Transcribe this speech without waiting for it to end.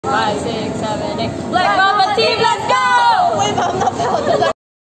5, 6, 7, 8. Black Mamba team, let's go! Wait, I'm not proud.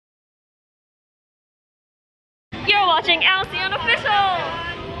 You're watching Alcyon official.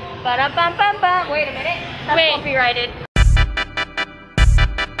 Ba-da-bum-bum-bum. Wait a minute. That's copyrighted.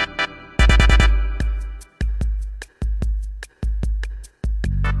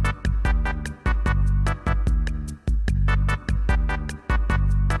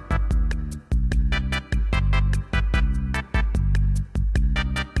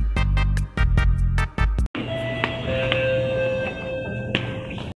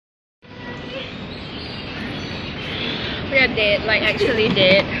 We are dead, like actually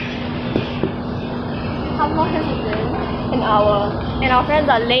dead. How long has it been? An hour. And our friends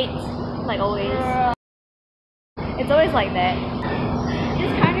are late, like always. It's always like that.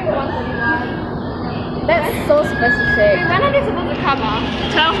 It's kind of 1:31. That's so specific. Wait, when are they supposed to come up?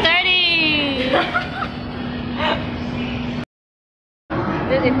 12:30!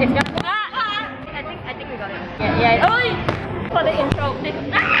 It's got I think we got it. Yeah. Oh! For the intro.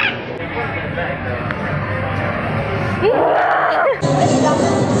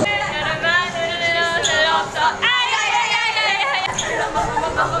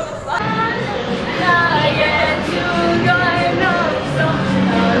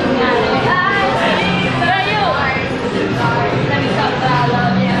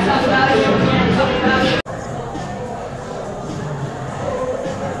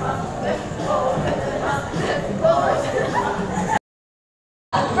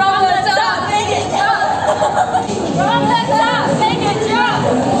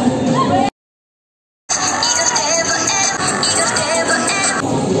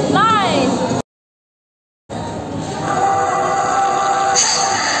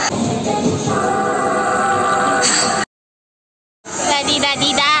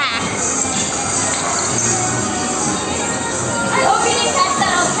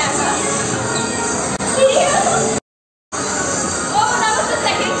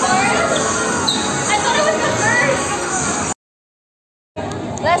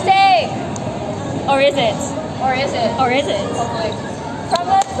 Let's take! Or is it? Or is it? Or is it? Hopefully. From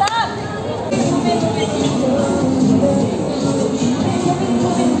the top!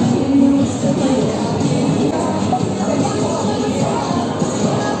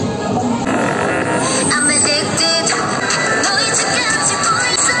 I'm addicted. Know you to get to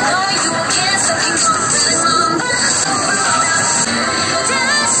points. Know you can't stop me from feeling mamba.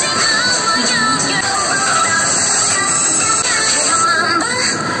 Dancing over your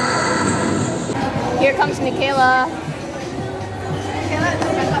Here comes Mikayla.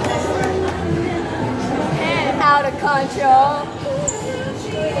 Out of control.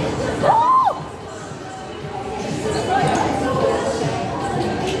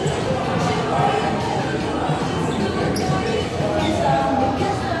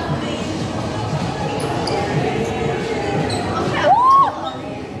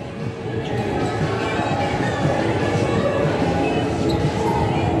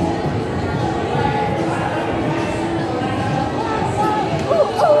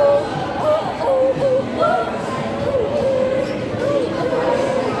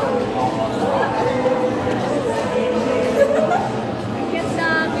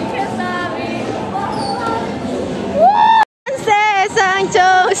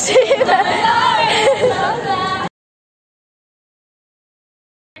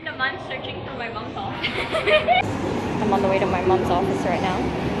 I'm searching for my mom's office. I'm on the way to my mom's office right now.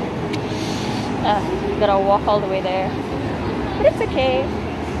 Gotta walk all the way there. But it's okay.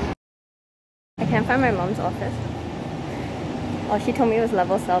 I can't find my mom's office. Well, she told me it was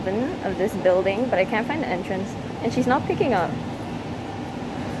level 7 of this building, but I can't find the entrance. And she's not picking up.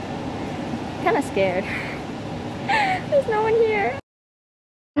 Kinda scared. There's no one here.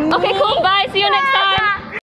 Okay, cool. Bye. See you next time.